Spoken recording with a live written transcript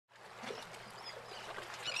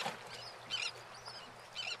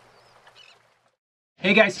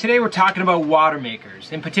Hey guys, today we're talking about water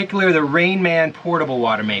makers, in particular the Rainman portable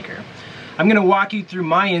water maker. I'm going to walk you through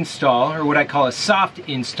my install, or what I call a soft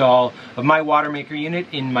install, of my water maker unit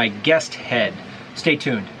in my guest head. Stay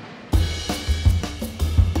tuned.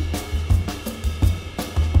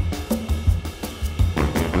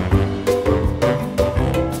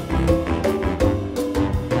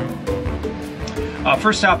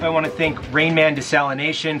 First off, I want to thank Rainman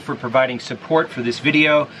Desalination for providing support for this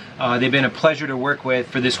video. They've been a pleasure to work with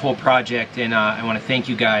for this whole project, and I want to thank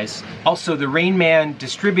you guys. Also, the Rainman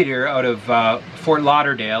distributor out of Fort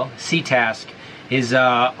Lauderdale, Seatask, is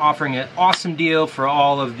offering an awesome deal for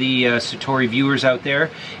all of the Satori viewers out there.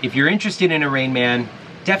 If you're interested in a Rainman,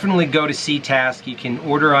 definitely go to Seatask. You can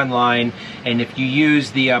order online, and if you use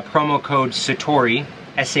the promo code Satori,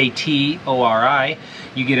 S-A-T-O-R-I,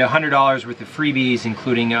 you get $100 worth of freebies,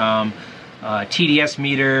 including TDS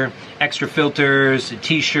meter, extra filters, a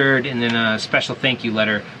t-shirt, and then a special thank you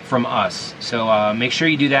letter from us. So make sure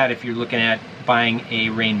you do that if you're looking at buying a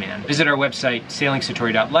Rainman. Visit our website,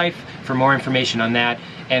 sailingsatori.life, for more information on that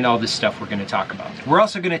and all this stuff we're going to talk about. We're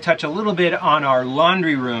also going to touch a little bit on our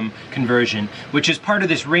laundry room conversion, which is part of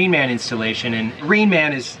this Rainman installation. And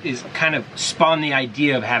Rainman is kind of spawned the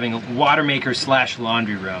idea of having a water maker /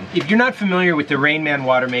 laundry room. If you're not familiar with the Rainman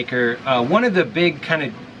water maker, one of the big kind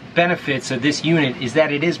of benefits of this unit is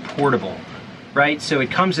that it is portable, right? So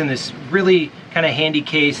it comes in this really kind of handy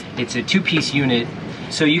case. It's a 2-piece unit,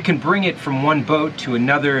 so you can bring it from one boat to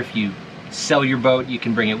another. If you sell your boat, you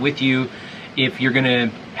can bring it with you. If you're gonna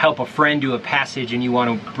help a friend do a passage and you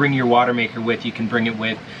want to bring your water maker with, you can bring it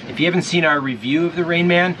with. If you haven't seen our review of the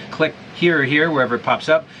Rainman, click here or here, wherever it pops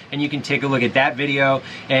up, and you can take a look at that video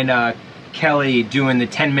and Kelly doing the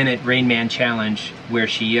 10-minute Rainman challenge, where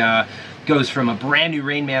she goes from a brand new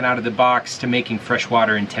Rainman out of the box to making fresh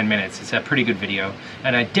water in 10 minutes. It's a pretty good video,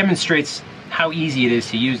 and it demonstrates how easy it is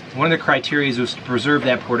to use. One of the criteria was to preserve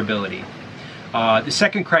that portability. The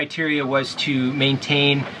second criteria was to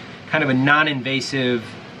maintain kind of a non-invasive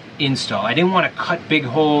install. I didn't want to cut big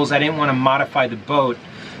holes. I didn't want to modify the boat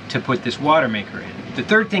to put this water maker in. The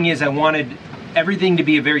third thing is I wanted everything to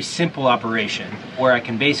be a very simple operation, where I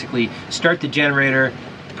can basically start the generator,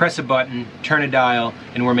 press a button, turn a dial,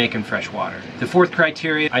 and we're making fresh water. The fourth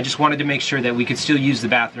criteria, I just wanted to make sure that we could still use the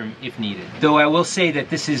bathroom if needed. Though I will say that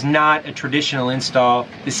this is not a traditional install.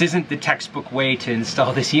 This isn't the textbook way to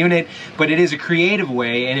install this unit, but it is a creative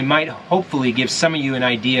way, and it might hopefully give some of you an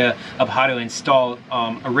idea of how to install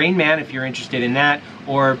a Rainman if you're interested in that,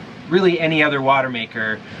 or really any other water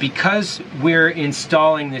maker. Because we're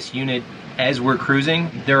installing this unit as we're cruising,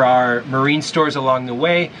 there are marine stores along the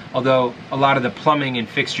way, although a lot of the plumbing and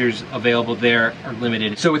fixtures available there are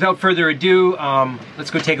limited. So without further ado, let's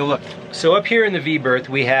go take a look. So up here in the V-berth,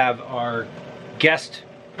 we have our guest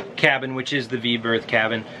cabin, which is the V-berth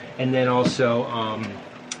cabin, and then also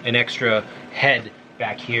an extra head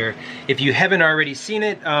back here. If you haven't already seen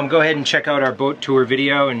it, go ahead and check out our boat tour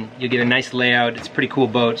video and you'll get a nice layout. It's a pretty cool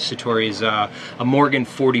boat. Satori's a Morgan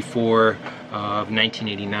 44 of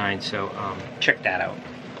 1989, so check that out.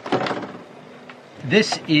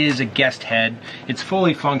 This is a guest head. It's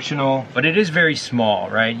fully functional, but it is very small,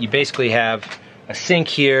 right? You basically have a sink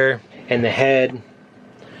here and the head,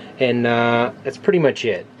 and that's pretty much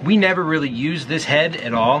it. We never really used this head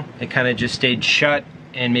at all. It kind of just stayed shut,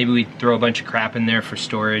 and maybe we throw a bunch of crap in there for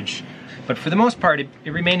storage. But for the most part, it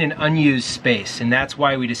remained an unused space, and that's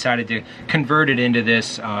why we decided to convert it into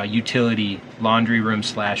this utility laundry room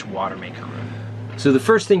 / water maker room. So the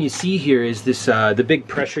first thing you see here is this the big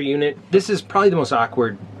pressure unit. This is probably the most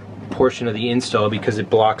awkward portion of the install because it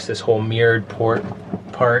blocks this whole mirrored part.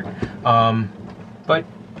 But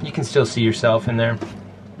you can still see yourself in there.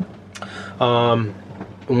 And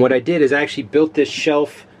what I did is I actually built this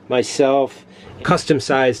shelf myself, custom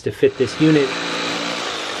sized to fit this unit.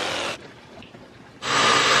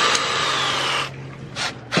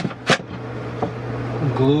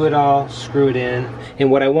 Glue it all, screw it in,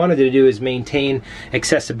 and what I wanted to do is maintain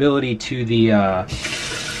accessibility to the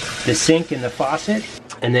sink and the faucet,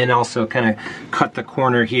 and then also kind of cut the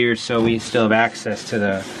corner here so we still have access to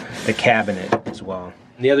the cabinet as well.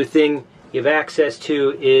 And the other thing you have access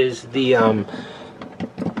to is the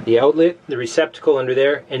outlet, the receptacle under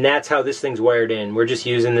there, and that's how this thing's wired in. We're just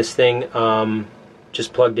using this thing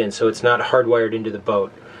just plugged in, so it's not hardwired into the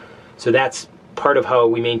boat. So that's part of how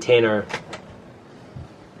we maintain our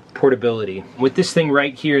portability. With this thing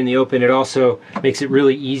right here in the open, it also makes it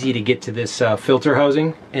really easy to get to this filter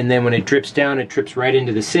housing, and then when it drips down, it drips right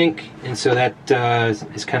into the sink, and so that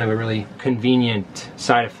is kind of a really convenient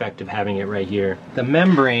side effect of having it right here. The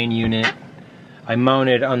membrane unit I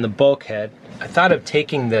mounted on the bulkhead. I thought of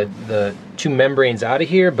taking the two membranes out of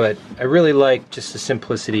here, but I really like just the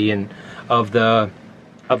simplicity of the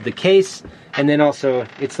case, and then also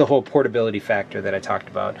it's the whole portability factor that I talked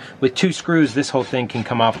about. With 2 screws, this whole thing can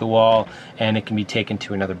come off the wall and it can be taken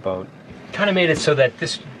to another boat. Kind of made it so that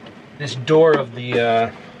this door of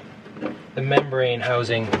the membrane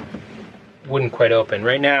housing wouldn't quite open.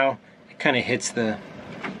 Right now, it kind of hits the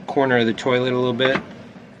corner of the toilet a little bit,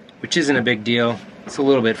 which isn't a big deal. It's a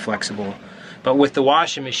little bit flexible. But with the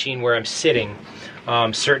washing machine where I'm sitting,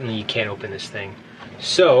 certainly you can't open this thing.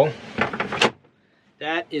 So,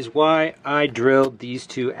 that is why I drilled these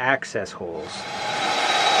 2 access holes.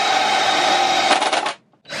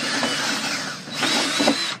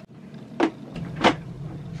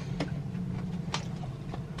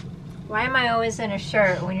 Why am I always in a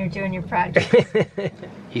shirt when you're doing your project?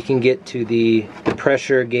 You can get to the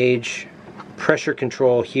pressure gauge, pressure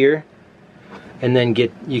control here, and then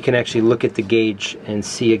you can actually look at the gauge and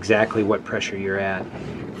see exactly what pressure you're at.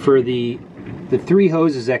 For the 3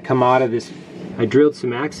 hoses that come out of this, I drilled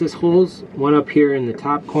some access holes, 1 up here in the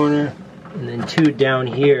top corner, and then 2 down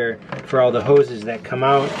here for all the hoses that come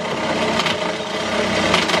out.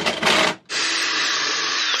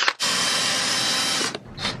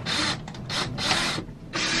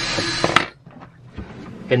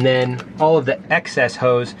 And then all of the excess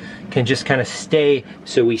hose can just kind of stay,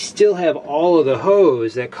 so we still have all of the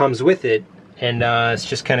hose that comes with it, and it's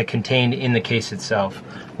just kind of contained in the case itself,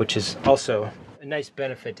 which is also a nice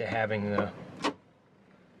benefit to having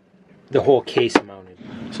the whole case mounted.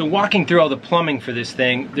 So walking through all the plumbing for this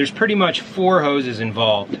thing, there's pretty much 4 hoses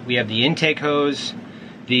involved. We have the intake hose,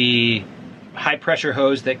 the high pressure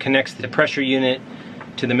hose that connects the pressure unit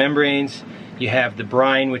to the membranes. You have the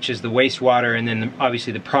brine, which is the wastewater, and then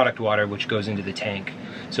obviously the product water, which goes into the tank.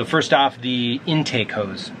 So first off, the intake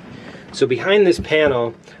hose. So behind this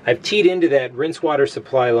panel, I've teed into that rinse water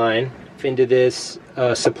supply line, into this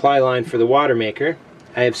supply line for the Watermaker.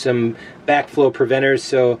 I have some backflow preventers,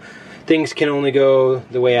 so things can only go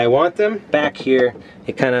the way I want them. Back here,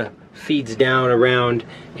 it kind of feeds down around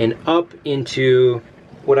and up into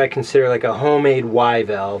what I consider like a homemade Y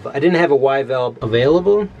valve. I didn't have a Y valve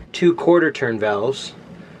available. 2 quarter turn valves,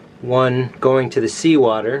 1 going to the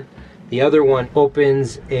seawater, the other one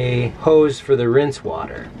opens a hose for the rinse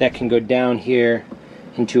water that can go down here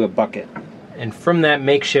into a bucket. And from that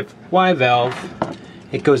makeshift Y valve,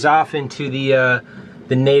 it goes off into the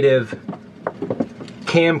native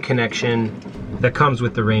cam connection that comes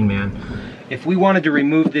with the Rainman. If we wanted to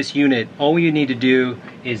remove this unit, all you need to do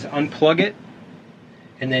is unplug it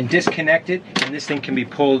and then disconnect it, and this thing can be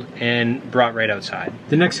pulled and brought right outside.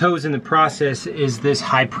 The next hose in the process is this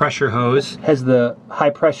high pressure hose. It has the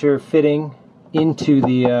high pressure fitting into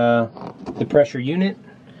the pressure unit,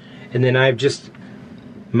 and then I've just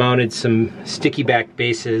mounted some sticky back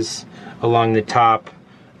bases along the top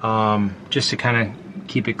just to kind of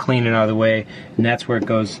keep it clean and out of the way, and that's where it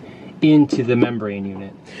goes into the membrane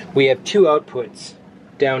unit. We have 2 outputs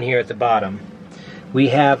down here at the bottom. We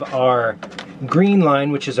have our green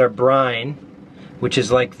line, which is our brine, which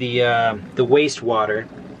is like the wastewater,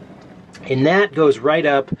 and that goes right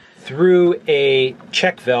up through a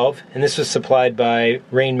check valve, and this was supplied by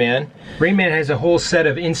Rainman. Rainman has a whole set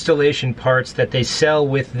of installation parts that they sell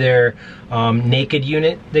with their naked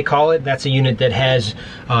unit, they call it. That's a unit that has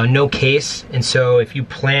no case, and so if you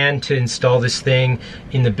plan to install this thing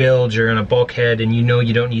in the bilge or on a bulkhead and you know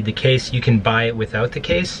you don't need the case, you can buy it without the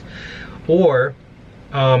case. Or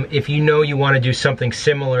if you know you want to do something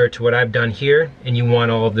similar to what I've done here and you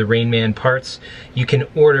want all of the Rainman parts, you can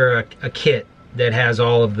order a kit that has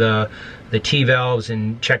all of the T valves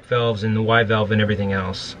and check valves and the Y valve and everything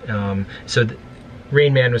else.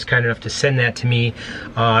 Rainman was kind enough to send that to me.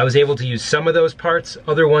 I was able to use some of those parts.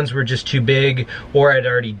 Other ones were just too big, or I'd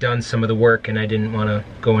already done some of the work and I didn't want to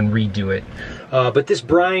go and redo it. But this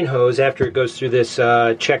brine hose, after it goes through this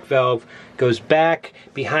check valve, goes back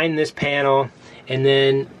behind this panel, and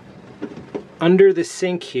then under the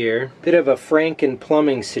sink here, bit of a Franken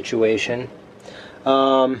plumbing situation.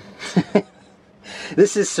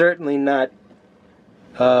 This is certainly not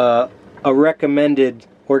a recommended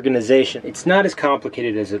organization. It's not as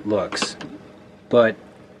complicated as it looks, but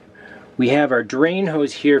we have our drain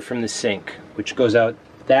hose here from the sink, which goes out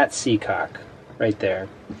that seacock right there.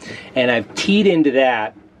 And I've teed into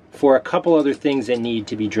that for a couple other things that need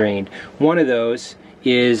to be drained. One of those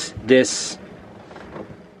is this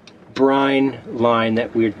brine line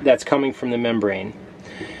that's coming from the membrane.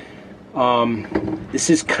 This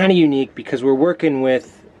is kind of unique because we're working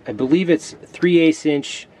with, I believe it's 3/8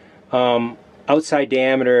 inch outside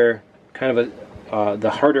diameter, kind of the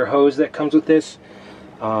harder hose that comes with this.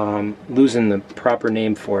 Losing the proper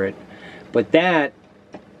name for it. But that,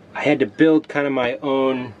 I had to build kind of my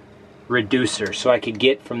own reducer so I could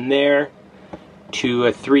get from there to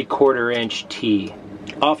a 3/4 inch T.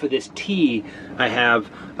 Off of this T, I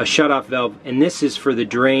have a shutoff valve, and this is for the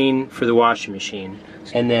drain for the washing machine.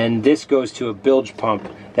 And then this goes to a bilge pump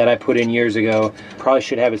that I put in years ago. Probably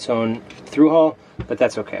should have its own through hull, but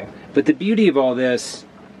that's okay. But the beauty of all this,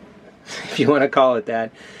 if you want to call it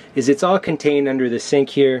that, is it's all contained under the sink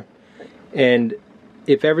here. And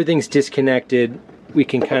if everything's disconnected, we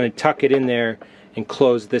can kind of tuck it in there and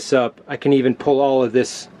close this up. I can even pull all of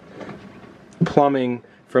this plumbing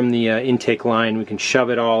from the intake line. We can shove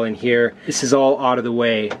it all in here. This is all out of the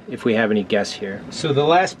way if we have any guests here. So the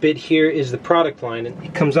last bit here is the product line.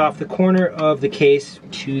 It comes off the corner of the case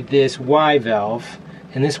to this Y valve.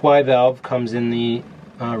 And this Y valve comes in the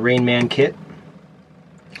Rainman kit.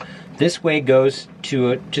 This way goes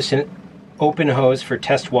to just an open hose for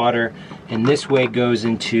test water, and this way goes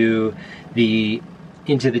into the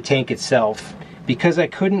tank itself. Because I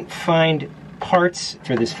couldn't find parts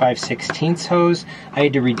for this 5/16 hose, I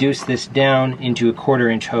had to reduce this down into a 1/4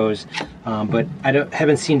 inch hose, but I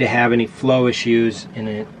haven't seemed to have any flow issues, and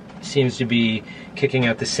it seems to be kicking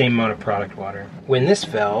out the same amount of product water. When this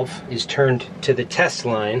valve is turned to the test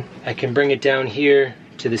line, I can bring it down here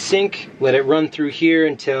to the sink, let it run through here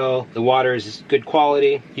until the water is good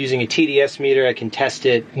quality. Using a TDS meter, I can test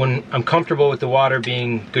it. When I'm comfortable with the water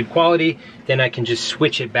being good quality, then I can just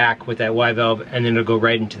switch it back with that Y valve, and then it'll go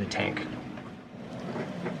right into the tank.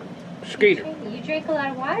 Skater. You drink a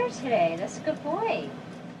lot of water today. That's a good boy.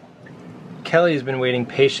 Kelly has been waiting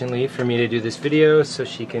patiently for me to do this video so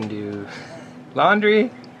she can do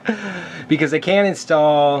laundry, because I can't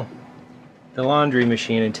install the laundry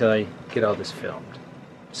machine until I get all this filmed.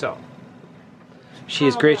 So, she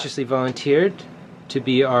has graciously volunteered to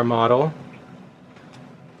be our model,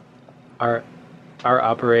 our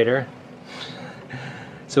operator.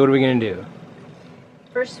 So what are we gonna do?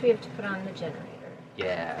 First we have to put on the generator.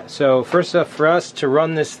 Yeah, so first up for us to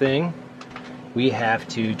run this thing, we have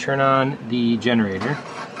to turn on the generator.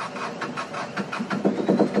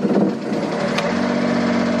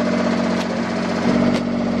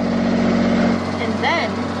 And then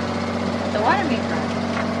the Watermaker on.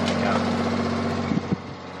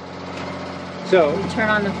 So You turn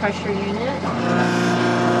on the pressure unit.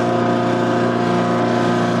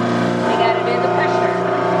 We gotta do the pressure.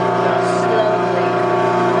 Slowly.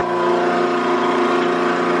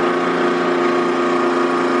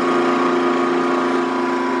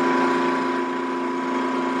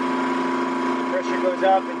 pressure goes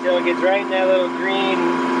up until it gets right in that little green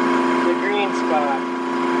spot.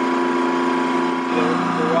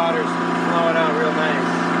 The water's flowing out real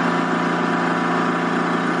nice.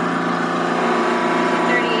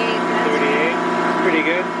 38, pretty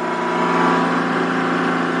good.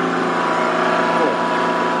 Cool.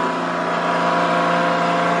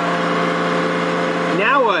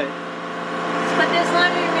 Now what? Let's put this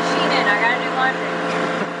laundry machine in. I gotta do laundry.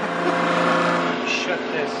 Shut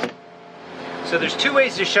this. So there's two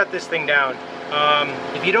ways to shut this thing down.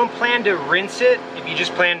 If you don't plan to rinse it, if you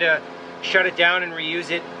just plan to shut it down and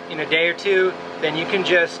reuse it in a day or two, then you can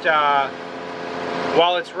just,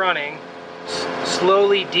 while it's running,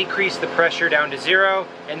 slowly decrease the pressure down to 0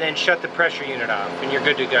 and then shut the pressure unit off and you're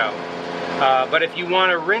good to go. But if you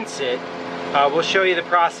want to rinse it, we'll show you the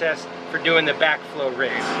process for doing the backflow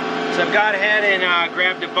rinse. So I've gone ahead and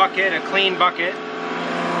grabbed a bucket, a clean bucket.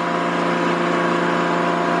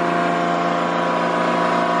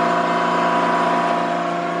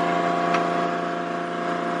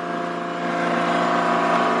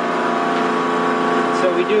 So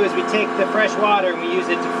what we do is we take the fresh water and we use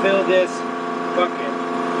it to fill this bucket.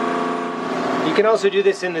 You can also do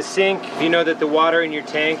this in the sink if you know that the water in your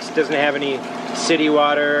tanks doesn't have any city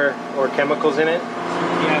water or chemicals in it.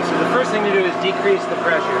 Yeah, so the first thing to do is decrease the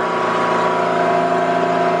pressure.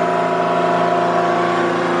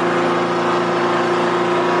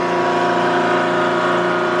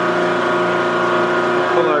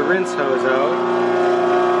 Pull our rinse hose out.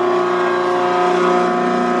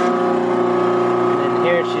 And then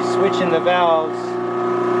here she's switching the valves.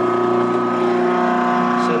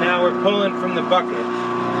 So now we're pulling from the bucket.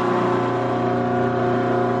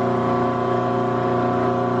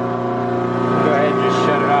 Go ahead and just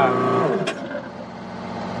shut it off.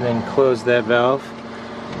 And then close that valve.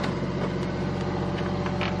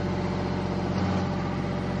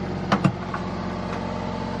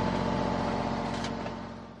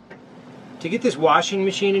 To get this washing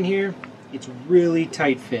machine in here, it's really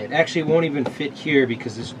tight fit. Actually, it won't even fit here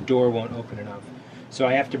because this door won't open enough. so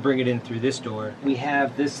I have to bring it in through this door. We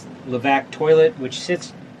have this Levac toilet, which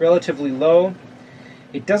sits relatively low.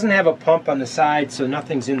 It doesn't have a pump on the side, so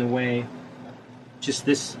nothing's in the way. Just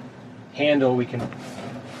this handle we can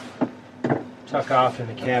tuck off in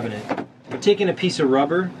the cabinet. We're taking a piece of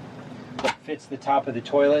rubber that fits the top of the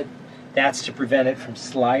toilet. That's to prevent it from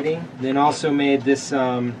sliding. Then also made this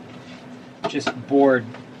just board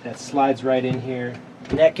that slides right in here.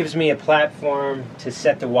 And that gives me a platform to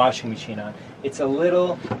set the washing machine on. It's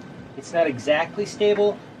not exactly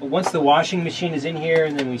stable, but once the washing machine is in here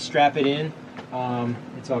and then we strap it in,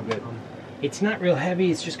 it's all good. It's not real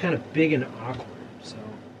heavy, it's just kind of big and awkward. So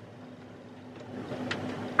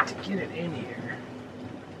to get it in here,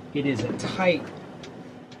 it is a tight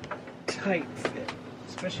fit,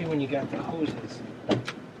 especially when you got the hoses on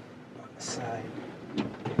the side.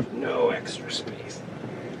 No extra space.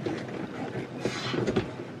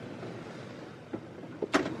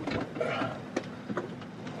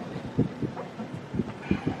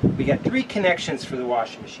 We got 3 connections for the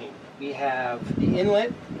washing machine. We have the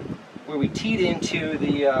inlet where we teed into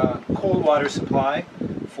the cold water supply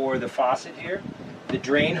for the faucet here, the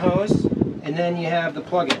drain hose, and then you have the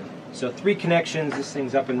plug-in. So 3 connections, this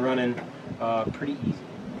thing's up and running pretty easy.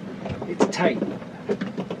 It's tight.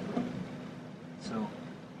 So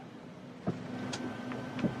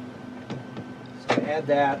add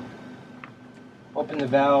that, open the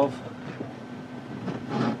valve,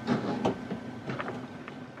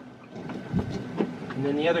 and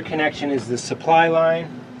then the other connection is the supply line.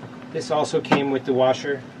 This also came with the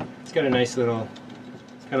washer. It's got a nice little,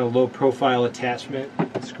 it's got a low profile attachment.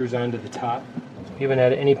 It screws onto the top. We haven't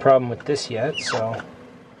had any problem with this yet, so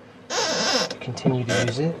continue to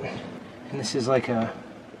use it. And this is like a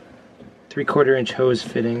 3/4 inch hose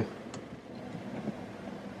fitting.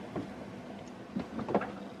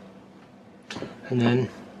 And then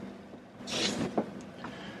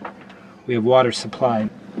we have water supply.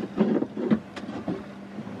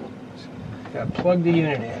 Gotta plug the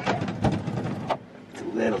unit in. It's a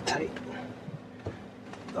little tight.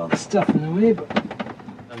 All the stuff in the way, but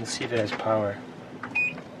let's see if it has power.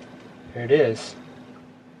 There it is.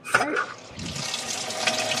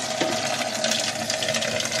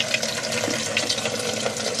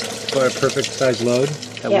 Got a perfect size load,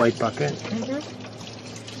 that white bucket.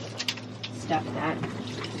 Stuff that.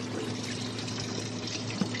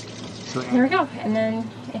 So there we go, and then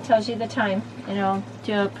it tells you the time. It'll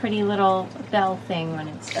do a pretty little bell thing when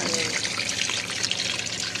it's done.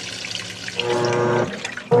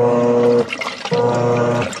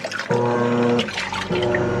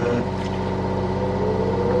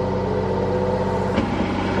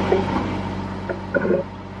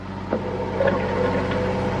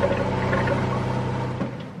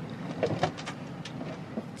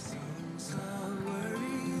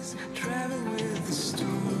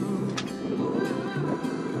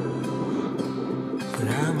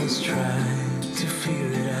 I must try to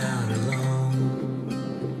figure it out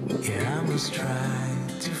alone. Yeah, I must try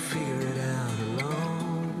to figure it out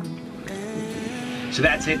alone. So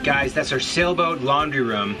that's it, guys. That's our Sailboat laundry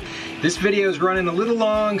room. This video is running a little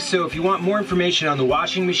long, so if you want more information on the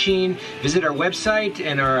washing machine, visit our website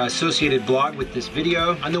and our associated blog with this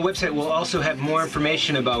video. On the website, we'll also have more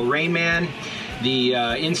information about Rainman, the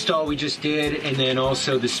install we just did, and then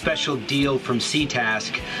also the special deal from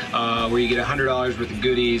C-Task where you get $100 worth of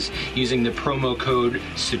goodies using the promo code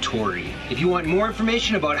Satori. If you want more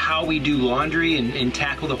information about how we do laundry and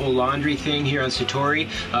tackle the whole laundry thing here on Satori,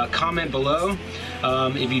 comment below.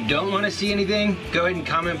 If you don't want to see anything, go ahead and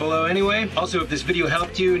comment below anyway. Also, if this video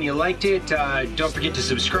helped you and you liked it, don't forget to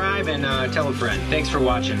subscribe and tell a friend. Thanks for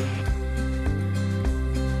watching.